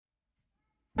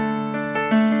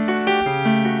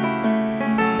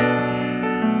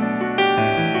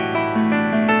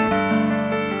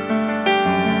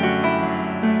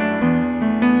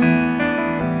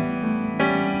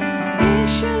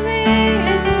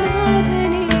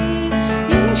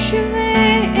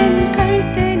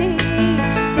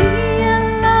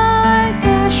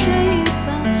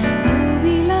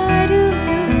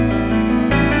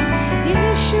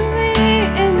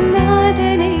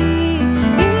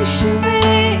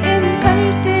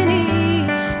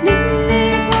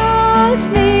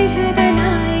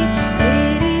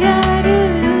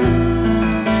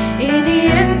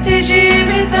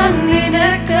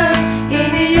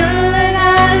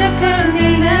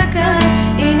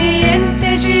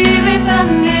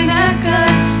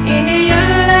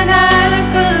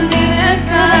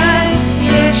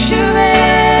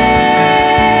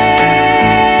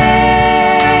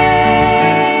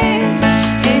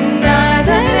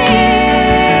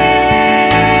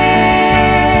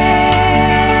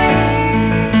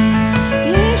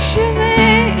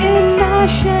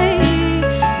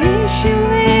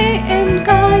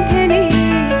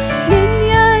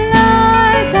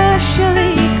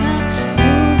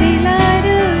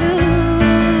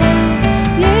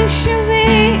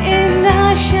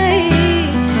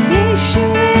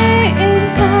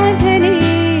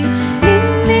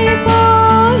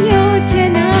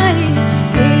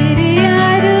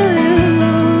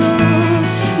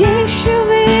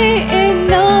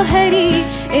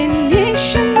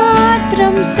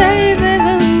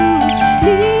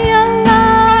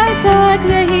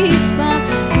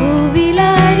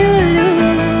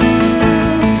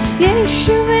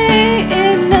യേശുവേ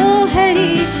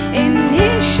എന്നോഹരി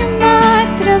എന്നേശു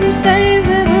മാത്രം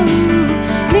സർവവും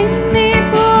നിന്നെ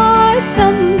പോൽ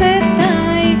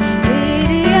സമ്പത്തായി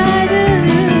വേറെ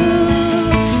ആരുള്ളൂ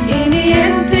ഇനി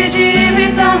എന്ത്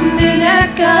ജീവിതം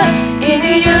നിനക്ക്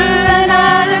ഇനിയുള്ള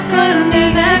നാളുകൾ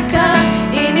നിനക്ക്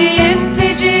ഇനി എന്ത്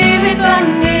ജീവിതം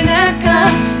നിനക്ക്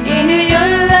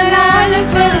ഇനിയുള്ള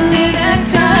നാളുകൾ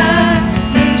നിനക്ക്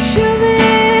യേശുവേ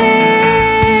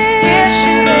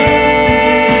യേശുവേ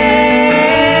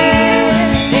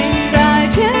എൻ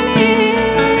രാജനേ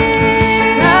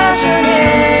രാജനേ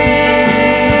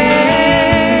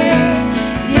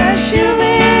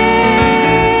യേശുവേ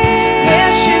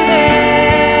യേശുവേ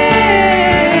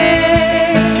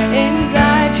എൻ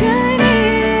രാജനേ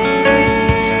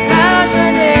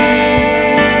രാജനേ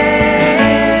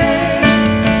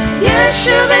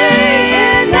യേശുവേ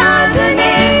എൻ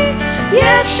നാഥനേ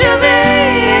യേശുവേ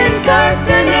എൻ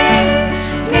കർത്താവേ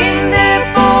നിന്നെ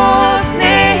പോൽ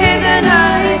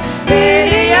സ്നേഹിതനായി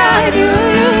വേറെ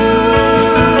ആരുള്ളൂ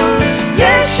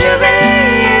യേശുവേ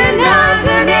എൻ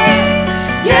നാഥനേ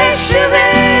യേശുവേ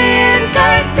എൻ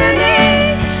കർത്താവേ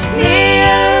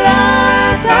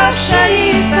നീയല്ലാതെ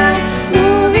ആശ്രയിപ്പാൻ